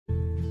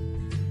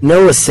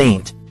Noah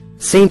Saint.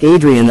 Saint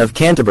Adrian of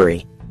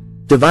Canterbury.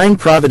 Divine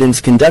Providence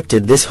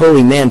conducted this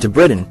holy man to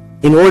Britain,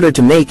 in order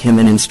to make him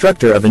an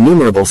instructor of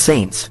innumerable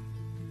saints.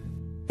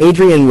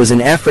 Adrian was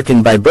an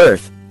African by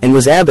birth, and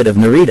was abbot of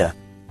Nerida,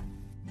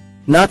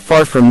 not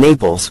far from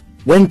Naples,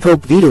 when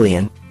Pope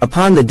Vitalian,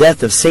 upon the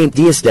death of Saint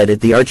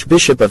Deusdedit the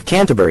Archbishop of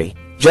Canterbury,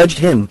 judged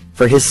him,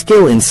 for his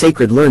skill in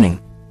sacred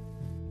learning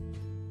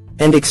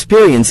and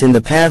experience in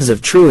the paths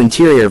of true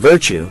interior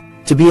virtue,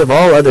 to be of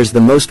all others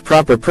the most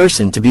proper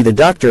person to be the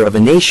doctor of a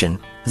nation,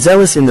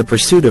 zealous in the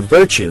pursuit of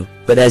virtue,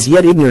 but as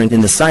yet ignorant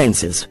in the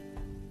sciences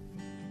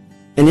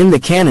and in the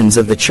canons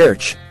of the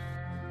Church.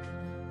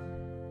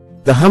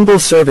 The humble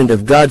servant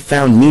of God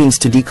found means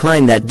to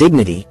decline that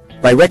dignity,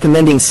 by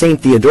recommending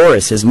Saint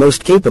Theodorus as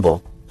most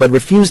capable, but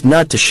refused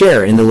not to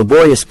share in the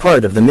laborious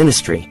part of the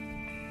ministry.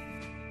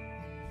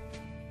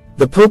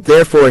 The Pope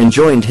therefore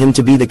enjoined him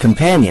to be the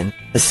companion,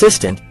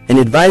 assistant, and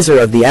advisor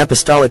of the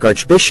apostolic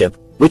archbishop,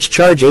 which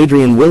charge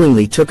Adrian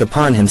willingly took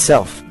upon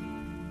himself.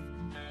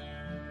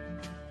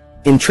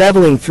 In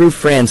traveling through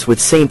France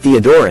with Saint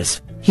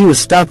Theodorus, he was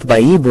stopped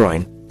by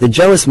Ebroin, the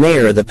jealous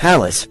mayor of the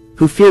palace,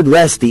 who feared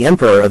lest the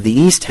Emperor of the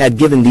East had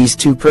given these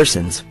two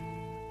persons,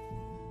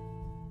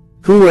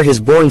 who were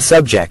his born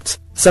subjects,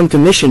 some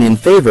commission in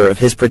favor of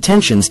his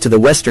pretensions to the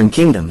western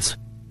kingdoms.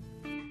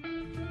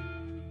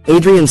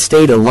 Adrian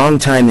stayed a long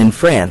time in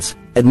France,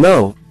 at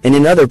Meaux, and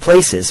in other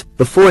places,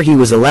 before he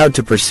was allowed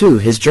to pursue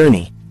his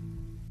journey.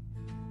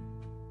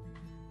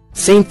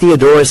 Saint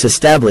Theodorus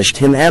established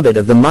him abbot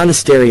of the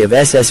monastery of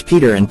Ss.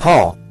 Peter and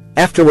Paul,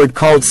 afterward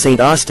called St.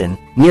 Austin,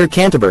 near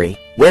Canterbury,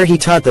 where he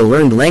taught the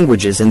learned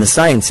languages and the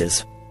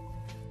sciences,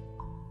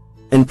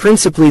 and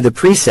principally the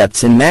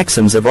precepts and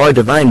maxims of our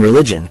divine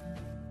religion.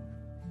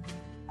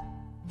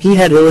 He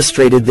had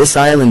illustrated this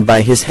island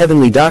by his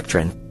heavenly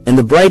doctrine, and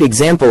the bright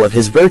example of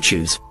his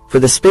virtues, for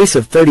the space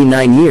of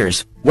 39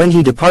 years, when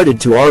he departed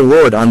to our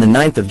Lord on the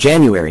 9th of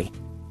January.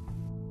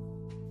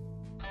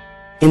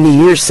 In the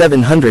year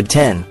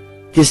 710,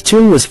 his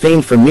tomb was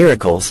famed for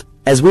miracles,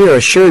 as we are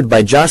assured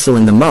by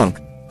Jocelyn the monk,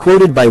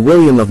 quoted by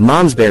William of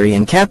Malmesbury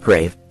and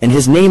Capgrave, and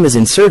his name is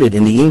inserted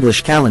in the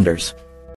English calendars.